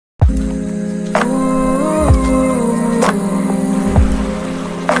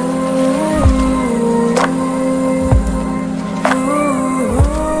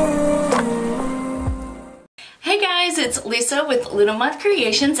Moth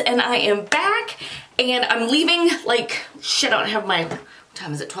Creations, and I am back, and I'm leaving, like, shit, I don't have my, what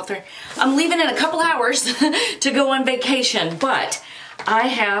time is it, 12:30? I'm leaving in a couple hours to go on vacation, but I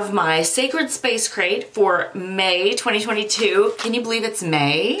have my Sacred Space Crate for May 2022. Can you believe it's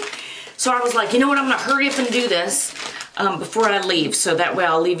May? So I was like, you know what, I'm gonna hurry up and do this before I leave, so that way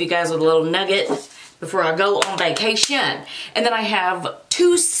I'll leave you guys with a little nugget before I go on vacation. And then I have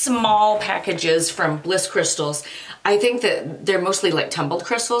 2 small packages from Bliss Crystals. I think that they're mostly like tumbled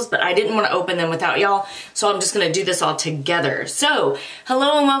crystals, but I didn't want to open them without y'all, so I'm just gonna do this all together. So,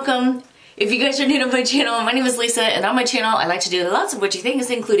 hello and welcome. If you guys are new to my channel, my name is Lisa, and on my channel I like to do lots of witchy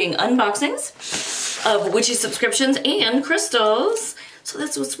things, including unboxings of witchy subscriptions and crystals. So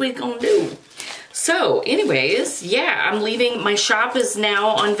that's what we're gonna do. So anyways, yeah, I'm leaving. My shop is now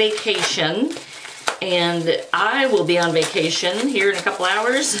on vacation, and I will be on vacation here in a couple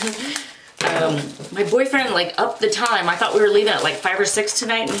hours. My boyfriend like upped the time. I thought we were leaving at like 5 or 6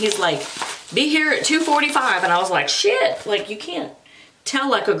 tonight, and he's like, be here at 2:45, and I was like, shit, like you can't tell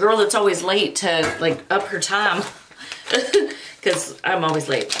like a girl that's always late to like up her time, because I'm always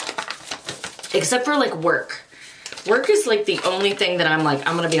late, except for like work. Work is like the only thing that I'm like,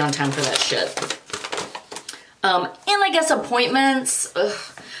 I'm gonna be on time for that shit. And I guess appointments, ugh,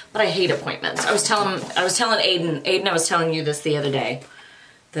 but I hate appointments. I was telling Aiden, I was telling you this the other day,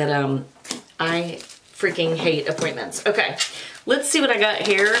 that I freaking hate appointments. Okay, let's see what I got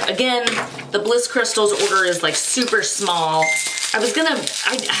here. Again, the Bliss Crystals order is like super small. I was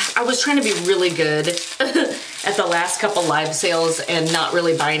trying to be really good at the last couple live sales and not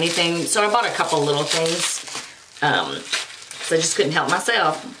really buy anything. So I bought a couple little things. So I just couldn't help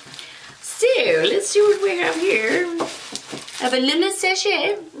myself. So let's see what we have here. I have a little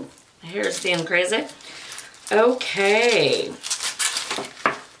sachet. My hair is being crazy. Okay.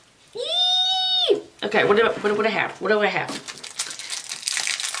 Yee! Okay, what do I have? What do I have?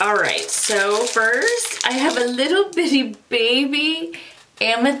 All right, so first I have a little bitty baby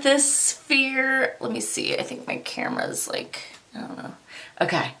amethyst sphere. Let me see, I think my camera's like, I don't know.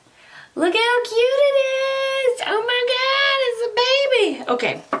 Okay, look how cute it is. Oh my God, it's a baby.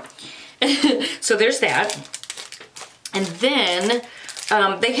 Okay, so there's that. And then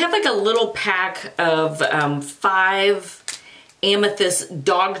they have like a little pack of 5 amethyst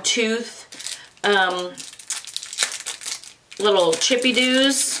dog tooth little chippy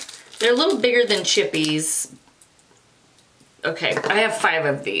doos. They're a little bigger than chippies. Okay, I have 5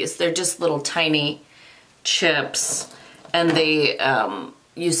 of these. They're just little tiny chips, and they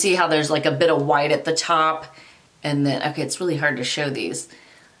you see how there's like a bit of white at the top, and then okay, it's really hard to show these.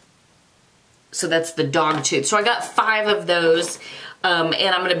 So that's the dog tooth. So I got 5 of those, and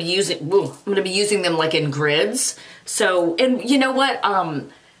I'm gonna be using them like in grids. So, and you know what?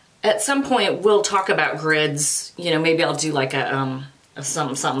 At some point we'll talk about grids. You know, maybe I'll do like a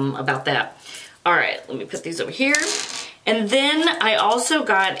something about that. All right, let me put these over here. And then I also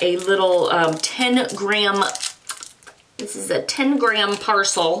got a little 10 gram, this is a 10 gram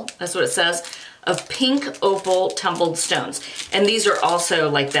parcel, that's what it says, of pink opal tumbled stones. And these are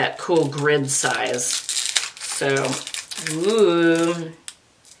also like that cool grid size. So, ooh.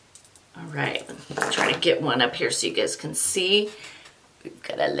 All right, let me try to get one up here so you guys can see. We've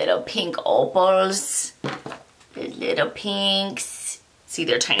got a little pink opals, little pinks. See,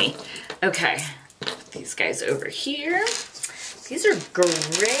 they're tiny. Okay, these guys over here. These are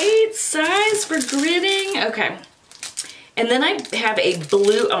great size for gridding. Okay, and then I have a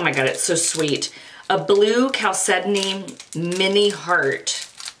blue, oh my God, it's so sweet. A blue chalcedony mini heart.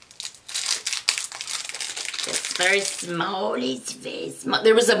 It's very small, it's very small.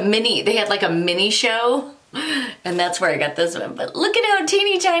 There was a mini, they had like a mini show, and that's where I got this one. But look at how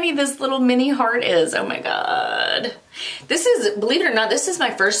teeny tiny this little mini heart is. Oh my God. This is, believe it or not, this is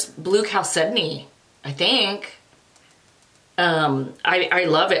my first blue chalcedony, I think. I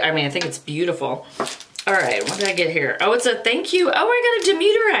love it. I mean, I think it's beautiful. All right, what did I get here? Oh, it's a thank you. Oh, I got a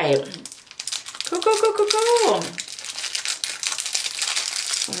Demuterite. Cool, cool, cool, cool, cool.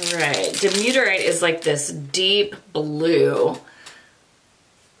 All right, Demuterite is like this deep blue.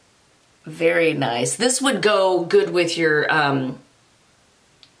 Very nice. This would go good with your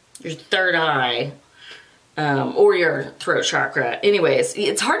third eye, or your throat chakra. Anyways,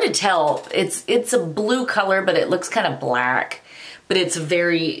 it's hard to tell. It's a blue color, but it looks kind of black, but it's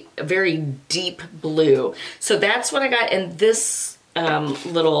very, very deep blue. So that's what I got in this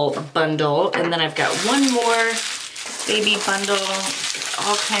little bundle. And then I've got one more baby bundle.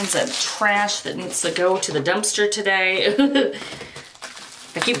 All kinds of trash that needs to go to the dumpster today.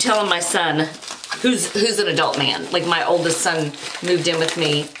 I keep telling my son, who's an adult man, like my oldest son moved in with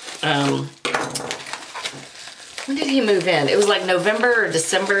me. When did did he move in? It was like November or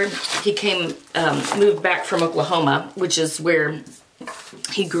December. He came, moved back from Oklahoma, which is where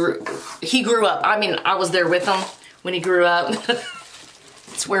he grew up. I mean, I was there with him when he grew up.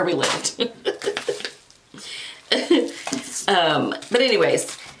 It's where we lived. But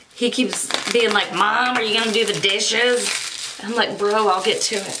anyways, he keeps being like, Mom, are you gonna do the dishes? I'm like, bro, I'll get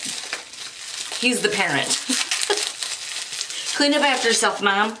to it. He's the parent. Clean up after yourself,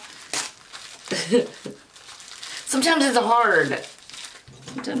 Mom. Sometimes it's hard.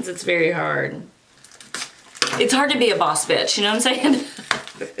 Sometimes it's very hard. It's hard to be a boss bitch, you know what I'm saying?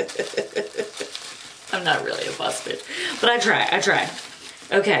 I'm not really a boss bitch, but I try.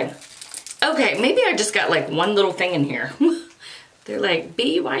 Okay, maybe I just got like one little thing in here. They're like,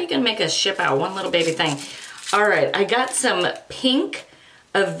 B, why are you gonna make us ship out one little baby thing? All right, I got some pink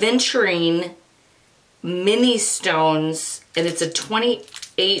aventurine mini stones, and it's a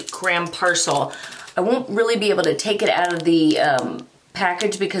 28-gram parcel. I won't really be able to take it out of the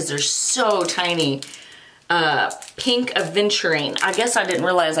package because they're so tiny. Pink aventurine. I guess I didn't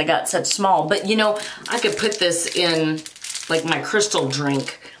realize I got such small, but you know, I could put this in like my crystal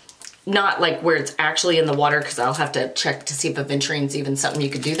drink. Not like where it's actually in the water, because I'll have to check to see if aventurine is even something you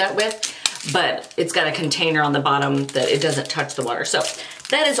could do that with. But it's got a container on the bottom that it doesn't touch the water. So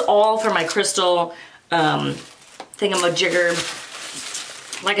that is all for my crystal thingamajigger.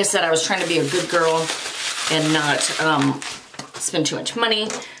 Like I said, I was trying to be a good girl and not spend too much money.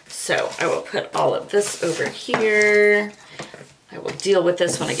 So I will put all of this over here. I will deal with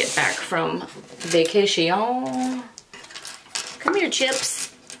this when I get back from vacation. Come here,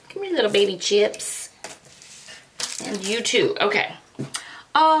 Chips. Come here, little baby Chips. And you too. Okay.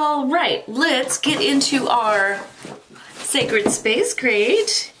 All right, let's get into our sacred space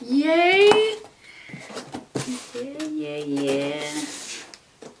crate. Yay. Yeah.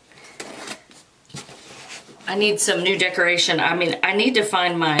 I need some new decoration. I mean, I need to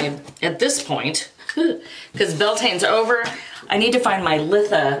find my, at this point, because Beltane's over, I need to find my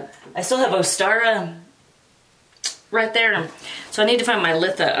Litha. I still have Ostara right there. So I need to find my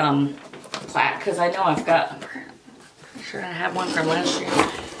Litha plaque, because I know I've got, I'm pretty sure I have one from last year.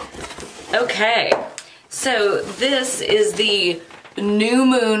 Okay, so this is the new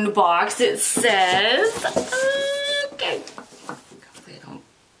moon box. It says, okay. Hopefully I don't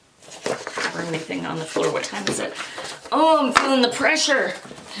burn anything on the floor. What time is it? Oh, I'm feeling the pressure.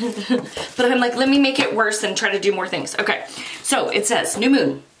 But I'm like, let me make it worse and try to do more things. Okay, so it says, new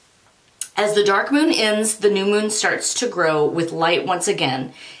moon. As the dark moon ends, the new moon starts to grow with light once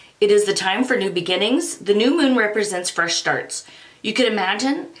again. It is the time for new beginnings. The new moon represents fresh starts. You can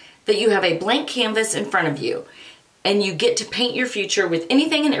imagine that you have a blank canvas in front of you, and you get to paint your future with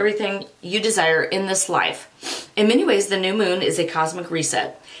anything and everything you desire in this life. In many ways, the new moon is a cosmic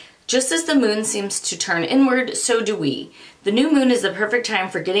reset. Just as the moon seems to turn inward, so do we. The new moon is the perfect time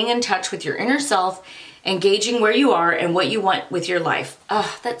for getting in touch with your inner self, engaging where you are and what you want with your life.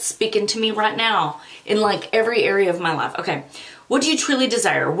 That's speaking to me right now in like every area of my life. Okay, what do you truly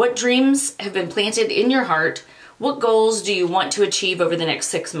desire? What dreams have been planted in your heart? What goals do you want to achieve over the next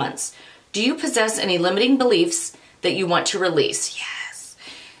 6 months? Do you possess any limiting beliefs that you want to release? Yes.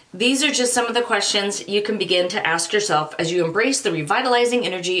 These are just some of the questions you can begin to ask yourself as you embrace the revitalizing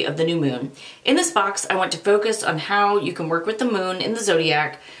energy of the new moon. In this box, I want to focus on how you can work with the moon in the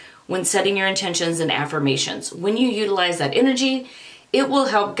zodiac when setting your intentions and affirmations. When you utilize that energy, it will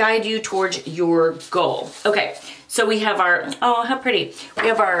help guide you towards your goal. Okay, so we have our, oh, how pretty. We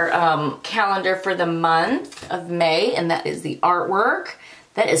have our calendar for the month of May, and that is the artwork.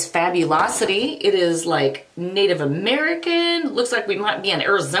 That is fabulosity. It is like Native American. Looks like we might be in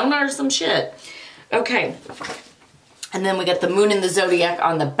Arizona or some shit. Okay, and then we got the moon and the zodiac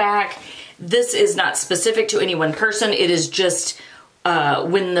on the back. This is not specific to any one person. It is just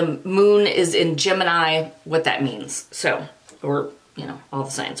when the moon is in Gemini, what that means. So, or, you know, all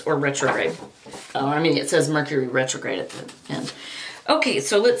the signs, or retrograde. I mean, it says Mercury retrograde at the end. Okay,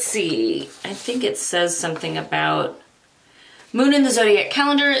 so let's see. I think it says something about Moon in the Zodiac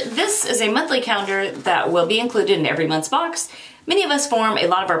calendar. This is a monthly calendar that will be included in every month's box. Many of us form a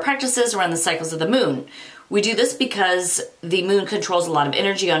lot of our practices around the cycles of the moon. We do this because the moon controls a lot of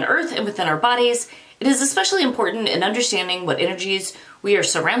energy on Earth and within our bodies. It is especially important in understanding what energies we are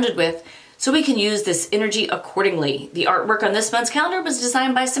surrounded with so we can use this energy accordingly. The artwork on this month's calendar was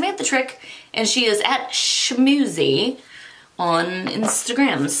designed by Samantha Trick, and she is at Schmoozy on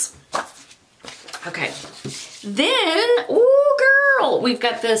Instagrams. Okay. Then, ooh girl, we've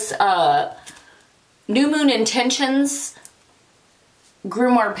got this New Moon Intentions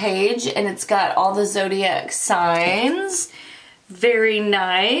grimoire page, and it's got all the zodiac signs. Very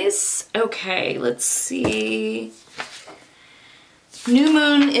nice. Okay, let's see. New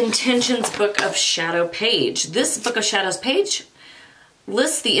Moon Intentions Book of Shadow page. This Book of Shadows page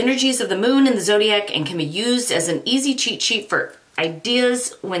lists the energies of the moon and the zodiac and can be used as an easy cheat sheet for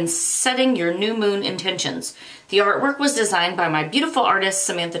ideas when setting your new moon intentions. The artwork was designed by my beautiful artist,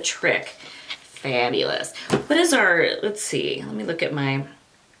 Samantha Trick. Fabulous. What is our, let's see, let me look at my,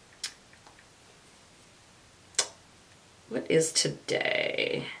 what is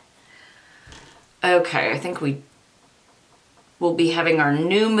today? Okay, I think we will be having our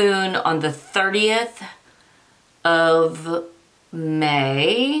new moon on the 30th of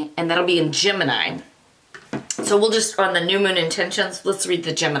May, and that'll be in Gemini. So we'll just, on the new moon intentions, let's read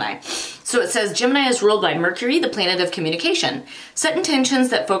the Gemini. So it says, Gemini is ruled by Mercury, the planet of communication. Set intentions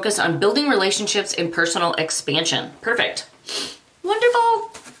that focus on building relationships and personal expansion. Perfect.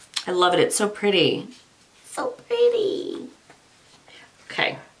 Wonderful. I love it. It's so pretty. So pretty.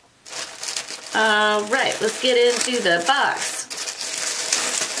 Okay. All right, let's get into the box.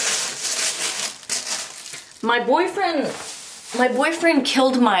 My boyfriend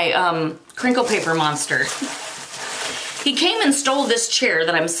killed my crinkle paper monster. He came and stole this chair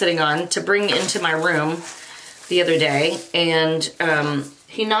that I'm sitting on to bring into my room the other day, and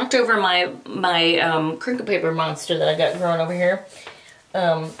he knocked over my crinkle paper monster that I got growing over here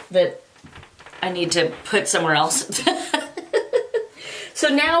that I need to put somewhere else. So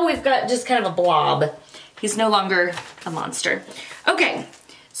now we've got just kind of a blob. He's no longer a monster. Okay,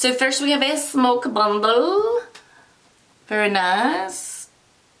 so first we have a smoke bundle. Very nice.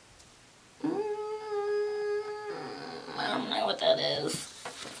 I don't know what that is.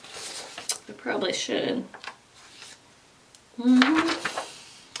 I probably should.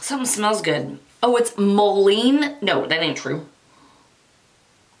 Something smells good. Oh, it's Moline. No, that ain't true.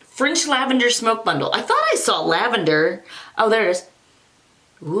 French lavender smoke bundle. I thought I saw lavender. Oh, there it is.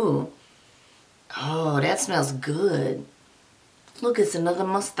 Ooh. Oh, that smells good. Look, it's another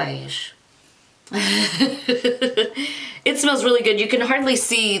mustache. It smells really good. You can hardly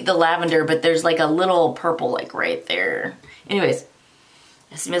see the lavender, but there's like a little purple like right there. Anyways,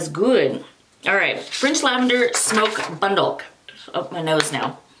 it smells good. All right, French lavender smoke bundle. Up my nose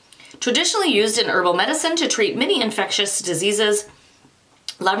now. Traditionally used in herbal medicine to treat many infectious diseases,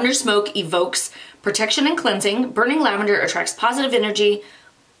 lavender smoke evokes protection and cleansing. Burning lavender attracts positive energy.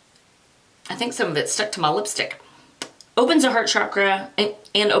 I think some of it stuck to my lipstick. Opens the heart chakra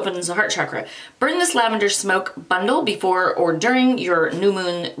and opens the heart chakra. Burn this lavender smoke bundle before or during your new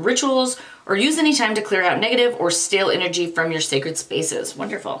moon rituals, or use any time to clear out negative or stale energy from your sacred spaces.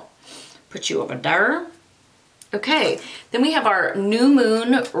 Wonderful. Put you over there. Okay, then we have our new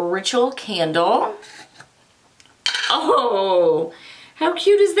moon ritual candle. Oh, how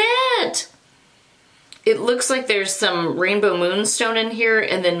cute is that? It looks like there's some rainbow moonstone in here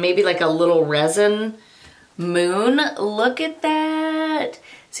and then maybe like a little resin moon. Look at that.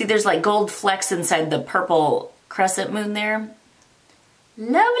 See, there's like gold flecks inside the purple crescent moon there.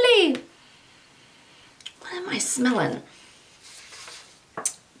 Lovely. What am I smelling?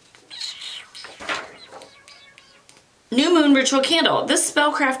 New moon ritual candle. This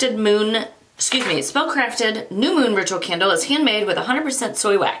spellcrafted new moon ritual candle is handmade with 100%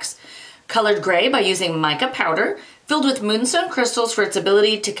 soy wax. Colored gray by using mica powder, filled with moonstone crystals for its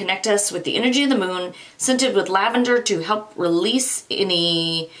ability to connect us with the energy of the moon, scented with lavender to help release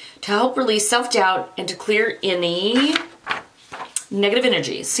self-doubt and to clear any negative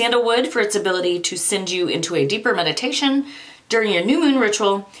energy. Sandalwood for its ability to send you into a deeper meditation during your new moon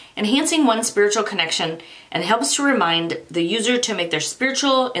ritual, enhancing one's spiritual connection, and helps to remind the user to make their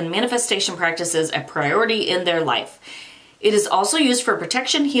spiritual and manifestation practices a priority in their life. It is also used for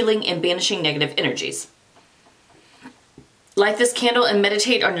protection, healing, and banishing negative energies. Light this candle and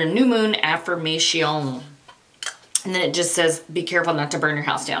meditate on your new moon affirmation. And then it just says, be careful not to burn your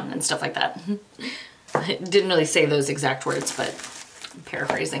house down and stuff like that. It didn't really say those exact words, but I'm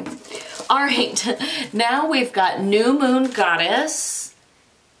paraphrasing. All right, now we've got New Moon Goddess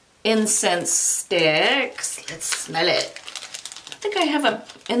incense sticks. Let's smell it. I think I have an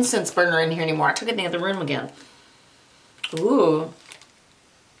incense burner in here anymore. I took it in the other room again. Ooh.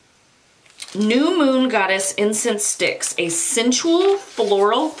 New Moon Goddess Incense Sticks, a sensual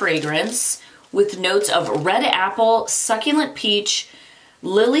floral fragrance with notes of red apple, succulent peach,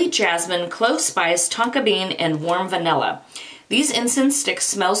 lily jasmine, clove spice, tonka bean, and warm vanilla. These incense sticks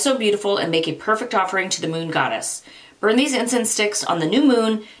smell so beautiful and make a perfect offering to the moon goddess. Burn these incense sticks on the new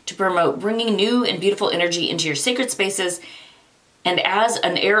moon to promote bringing new and beautiful energy into your sacred spaces and as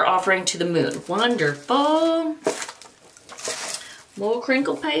an air offering to the moon. Wonderful. More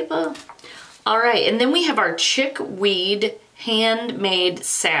crinkle paper. All right, and then we have our chickweed handmade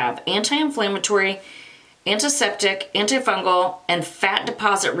salve, anti-inflammatory antiseptic, antifungal, and fat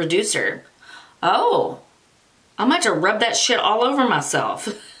deposit reducer. Oh, I might have to rub that shit all over myself.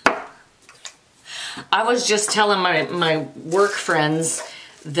 I was just telling my work friends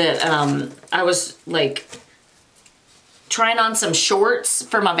that I was like trying on some shorts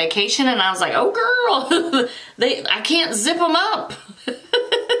for my vacation, and I was like, oh girl, I can't zip them up.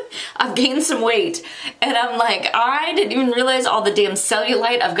 I've gained some weight, and I'm like, I didn't even realize all the damn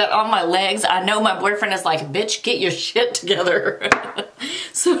cellulite I've got on my legs. I know my boyfriend is like, bitch, get your shit together.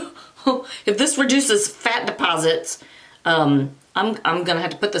 So if this reduces fat deposits, I'm gonna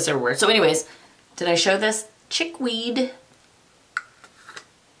have to put this everywhere. So anyways, did I show this? Chickweed.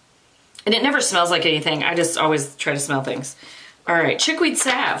 And it never smells like anything. I just always try to smell things. All right, chickweed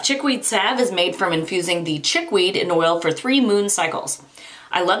salve. Chickweed salve is made from infusing the chickweed in oil for 3 moon cycles.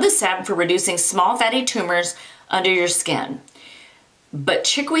 I love this salve for reducing small fatty tumors under your skin. But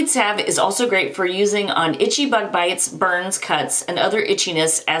chickweed salve is also great for using on itchy bug bites, burns, cuts, and other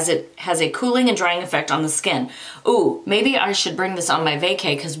itchiness, as it has a cooling and drying effect on the skin. Ooh, maybe I should bring this on my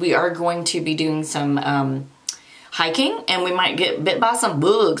vacay, because we are going to be doing some hiking, and we might get bit by some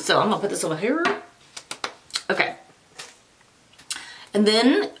bugs. So I'm gonna put this over here. Okay. And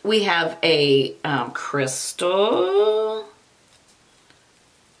then we have a crystal.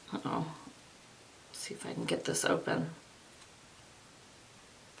 Uh-oh. Let's see if I can get this open.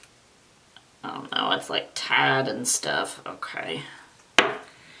 Oh no, it's like tied and stuff. Okay.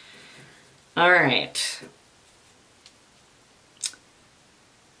 All right.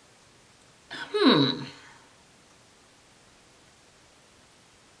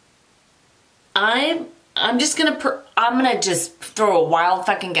 I'm just gonna just throw a wild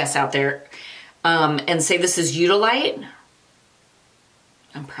fucking guess out there, and say this is Eudolite.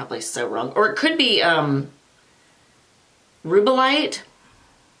 I'm probably so wrong. Or it could be Rubellite.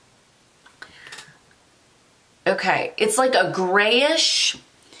 Okay, it's like a grayish,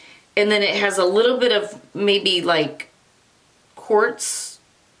 and then it has a little bit of maybe like quartz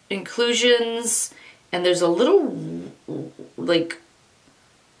inclusions, and there's a little like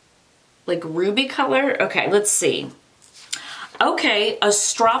ruby color. Okay, let's see. Okay, a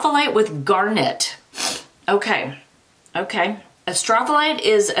strophalite with garnet. Okay. A strophalite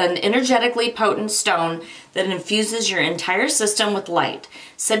is an energetically potent stone that infuses your entire system with light.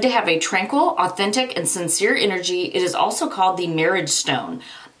 Said to have a tranquil, authentic, and sincere energy, it is also called the marriage stone.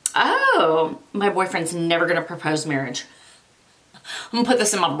 Oh, my boyfriend's never gonna propose marriage. I'm gonna put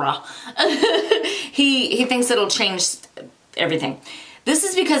this in my bra. He thinks it'll change everything. This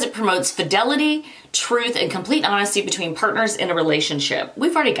is because it promotes fidelity, truth, and complete honesty between partners in a relationship.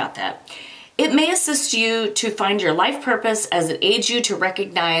 We've already got that. It may assist you to find your life purpose, as it aids you to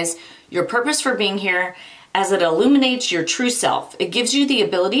recognize your purpose for being here, as it illuminates your true self. It gives you the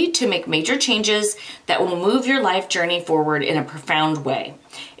ability to make major changes that will move your life journey forward in a profound way.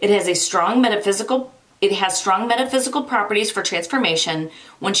 It has strong metaphysical properties for transformation.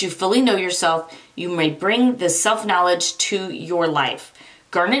 Once you fully know yourself, you may bring this self-knowledge to your life.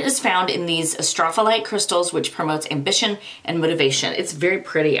 Garnet is found in these strophalite crystals, which promotes ambition and motivation. It's very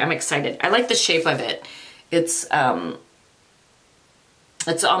pretty. I'm excited. I like the shape of it. It's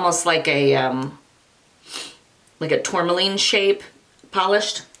almost like a tourmaline shape,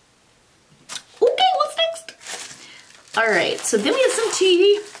 polished. Okay, what's next? All right, so then we have some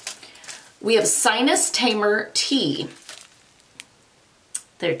tea. We have Sinus Tamer tea.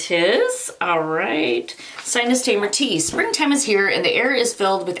 There it is. All right. Sinus Tamer tea. Springtime is here and the air is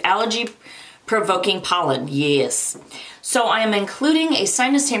filled with allergy-provoking pollen. Yes. So I am including a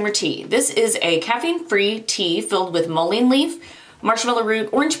Sinus Tamer tea. This is a caffeine-free tea filled with mullein leaf, marshmallow root,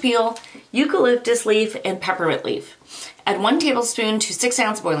 orange peel, eucalyptus leaf, and peppermint leaf. Add 1 tablespoon to 6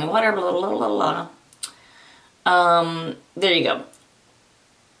 ounce boiling water. Blah, blah, blah, blah. There you go.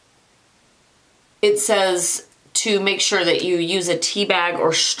 It says to make sure that you use a tea bag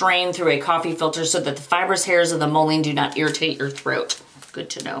or strain through a coffee filter so that the fibrous hairs of the mullein do not irritate your throat. Good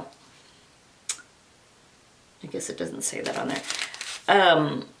to know. I guess it doesn't say that on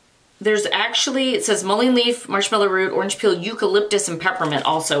there. There's actually, it says mullein leaf, marshmallow root, orange peel, eucalyptus, and peppermint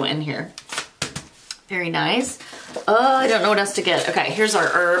also in here. Very nice. I don't know what else to get. Okay, here's our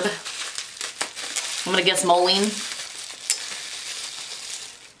herb. I'm gonna guess mullein.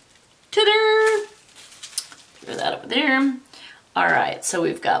 Ta-da! Throw that over there. All right, so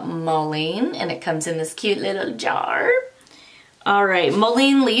we've got mullein, and it comes in this cute little jar. All right,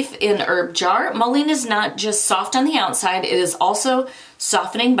 mullein leaf in herb jar. Mullein is not just soft on the outside, it is also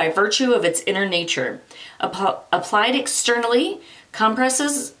softening by virtue of its inner nature. Applied externally,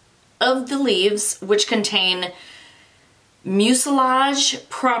 compresses of the leaves, which contain Mucilage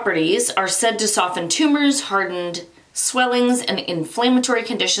properties are said to soften tumors, hardened swellings, and inflammatory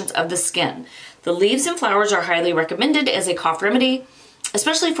conditions of the skin. The leaves and flowers are highly recommended as a cough remedy,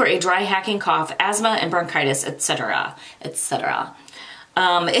 especially for a dry hacking cough, asthma, and bronchitis, etc., etc.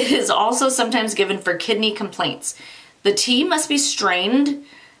 It is also sometimes given for kidney complaints. The tea must be strained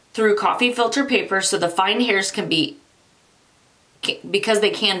through coffee filter paper so the fine hairs can be, because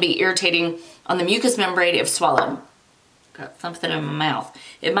they can be irritating on the mucous membrane if swallowed. Got something in my mouth.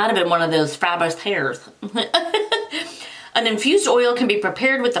 It might have been one of those fibrous hairs. An infused oil can be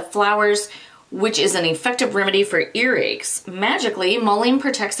prepared with the flowers, which is an effective remedy for earaches. Magically, mullein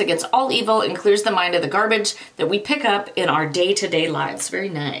protects against all evil and clears the mind of the garbage that we pick up in our day-to-day lives. Very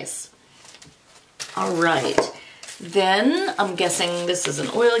nice. All right. Then, I'm guessing this is an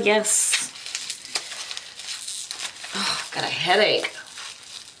oil, yes. Oh, got a headache.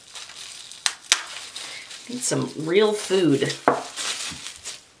 Need some real food.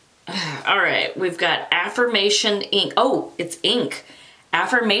 All right, we've got affirmation ink. Oh, it's ink.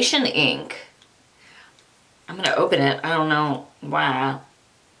 Affirmation ink. I'm gonna open it. I don't know why.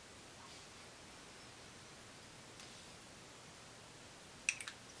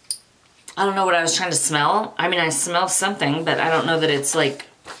 I don't know what I was trying to smell. I mean, I smell something, but I don't know that it's like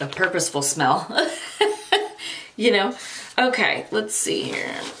a purposeful smell. You know? Okay, let's see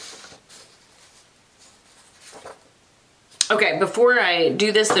here. Okay, before I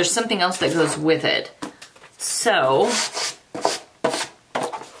do this, there's something else that goes with it. So,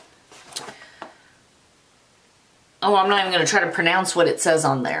 oh, I'm not even going to try to pronounce what it says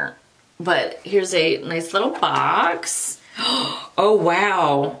on there. But here's a nice little box. Oh,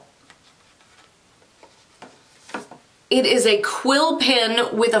 wow. It is a quill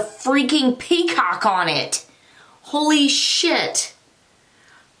pen with a freaking peacock on it. Holy shit.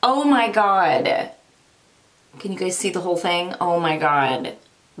 Oh my God. Can you guys see the whole thing? Oh my God.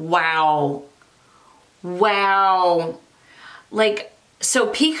 Wow. Wow. Like, so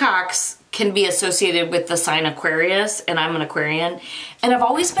peacocks can be associated with the sign Aquarius, and I'm an Aquarian, and I've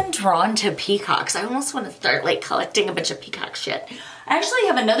always been drawn to peacocks. I almost want to start like collecting a bunch of peacock shit. I actually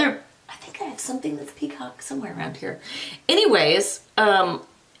have another, I think I have something that's peacock somewhere around here. Anyways,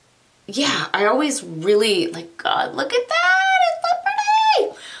 yeah, I always really, like, God, look at that, it's so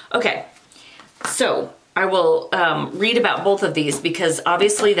pretty. Okay, so I will read about both of these because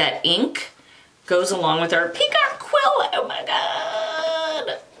obviously that ink goes along with our peacock quill. Oh my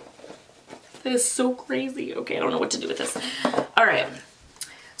God. That is so crazy. Okay, I don't know what to do with this. All right.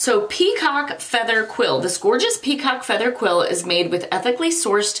 So peacock feather quill. This gorgeous peacock feather quill is made with ethically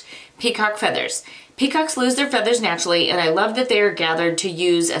sourced peacock feathers. Peacocks lose their feathers naturally, and I love that they are gathered to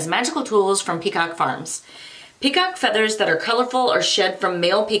use as magical tools from peacock farms. Peacock feathers that are colorful are shed from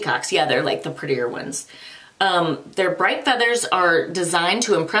male peacocks. Yeah, they're like the prettier ones. Their bright feathers are designed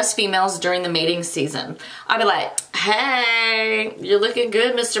to impress females during the mating season. I'd be like, hey, you're looking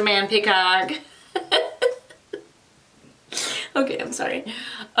good, Mr. Man Peacock. Okay, I'm sorry.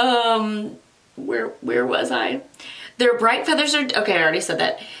 Where was I? Their bright feathers are, okay, I already said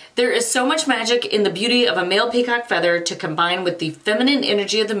that. There is so much magic in the beauty of a male peacock feather to combine with the feminine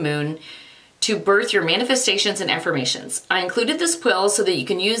energy of the moon to birth your manifestations and affirmations. I included this quill so that you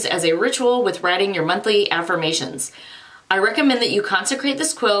can use as a ritual with writing your monthly affirmations. I recommend that you consecrate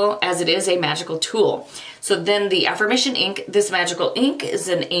this quill as it is a magical tool. So then the affirmation ink, this magical ink is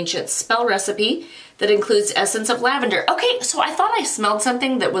an ancient spell recipe that includes essence of lavender. Okay, so I thought I smelled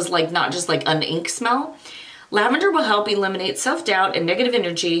something that was like not just like an ink smell. Lavender will help eliminate self-doubt and negative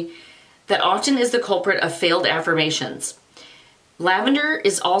energy that often is the culprit of failed affirmations. Lavender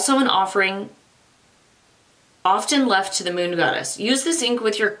is also an offering often left to the moon goddess. Use this ink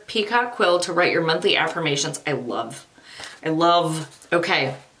with your peacock quill to write your monthly affirmations. I love.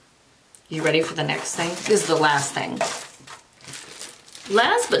 Okay, you ready for the next thing? This is the last thing.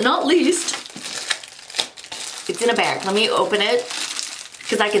 Last but not least, it's in a bag. Let me open it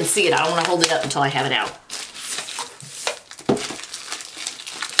because I can see it. I don't want to hold it up until I have it out.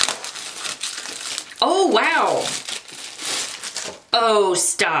 Oh, wow. Oh,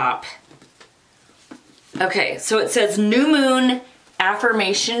 stop. Okay, so it says New Moon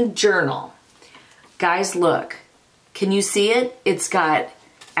Affirmation Journal. Guys, look. Can you see it? It's got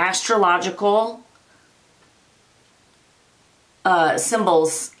astrological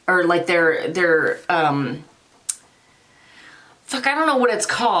symbols, or like they're fuck, I don't know what it's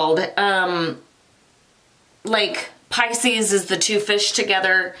called. Like Pisces is the two fish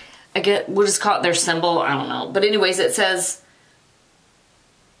together. We'll just call it their symbol. I don't know. But anyways, it says,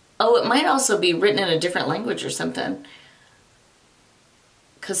 oh, it might also be written in a different language or something.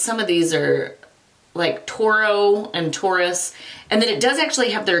 Because some of these are, like Toro and Taurus. And then it does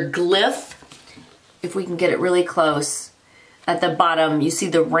actually have their glyph. If we can get it really close. At the bottom, you see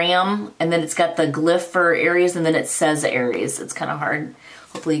the ram, and then it's got the glyph for Aries, and then it says Aries. It's kind of hard.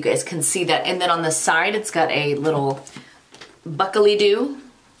 Hopefully you guys can see that. And then on the side, it's got a little buckly-do.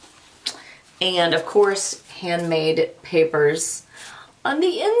 And of course, handmade papers on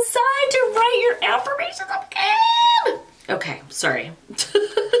the inside to write your affirmations again. Okay, sorry.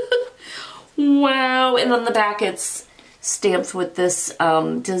 Wow, and on the back it's stamped with this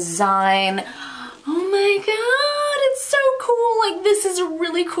design. Oh my God, it's so cool. Like, this is a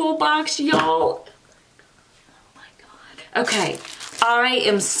really cool box, y'all. Oh my God. Okay, I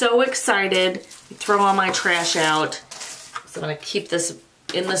am so excited. Throw all my trash out. So I'm gonna keep this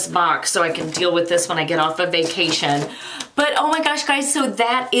in this box so I can deal with this when I get off of vacation. But oh my gosh, guys, so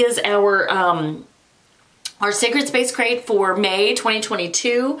that is our Sacred Space crate for May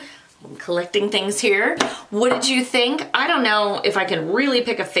 2022. I'm collecting things here. What did you think? I don't know if I can really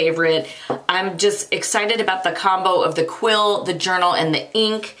pick a favorite. I'm just excited about the combo of the quill, the journal, and the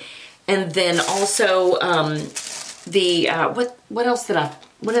ink. And then also what else did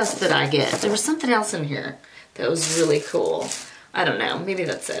I get? There was something else in here that was really cool. I don't know, maybe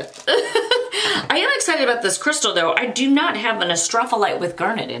that's it. I am excited about this crystal though. I do not have an astrophyllite with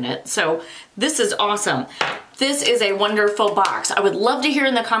garnet in it, so this is awesome. This is a wonderful box. I would love to hear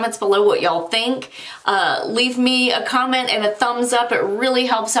in the comments below what y'all think. Leave me a comment and a thumbs up. It really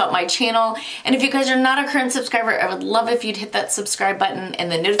helps out my channel. And if you guys are not a current subscriber, I would love if you'd hit that subscribe button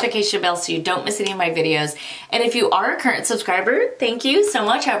and the notification bell so you don't miss any of my videos. And if you are a current subscriber, thank you so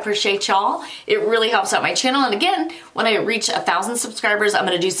much. I appreciate y'all. It really helps out my channel. And again, when I reach 1,000 subscribers, I'm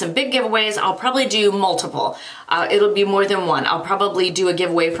gonna do some big giveaways. I'll probably do multiple. It'll be more than one. I'll probably do a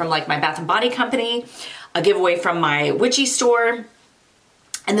giveaway from like my Bath & Body company, a giveaway from my witchy store,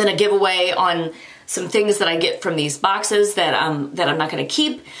 and then a giveaway on some things that I get from these boxes that I'm not gonna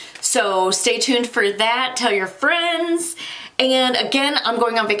keep. So stay tuned for that. Tell your friends. And again, I'm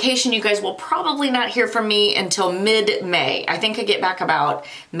going on vacation. You guys will probably not hear from me until mid-May. I think I get back about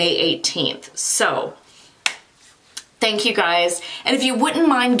May 18th. So thank you guys. And if you wouldn't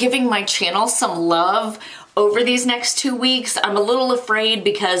mind giving my channel some love over these next 2 weeks, I'm a little afraid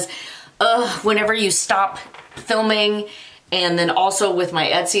because whenever you stop filming, and then also with my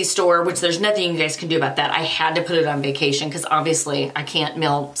Etsy store, which there's nothing you guys can do about that. I had to put it on vacation because obviously I can't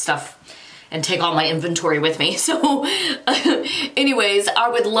mail stuff and take all my inventory with me. So anyways, I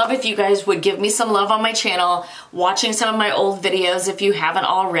would love if you guys would give me some love on my channel, watching some of my old videos if you haven't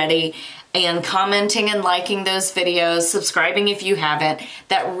already, and commenting and liking those videos, subscribing if you haven't.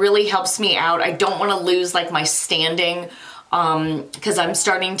 That really helps me out. I don't want to lose like my standing because I'm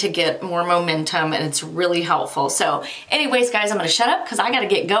starting to get more momentum and it's really helpful. So anyways, guys, I'm going to shut up because I got to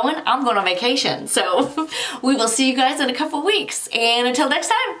get going. I'm going on vacation. So we will see you guys in a couple weeks. And until next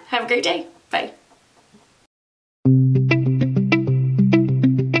time, have a great day. Bye.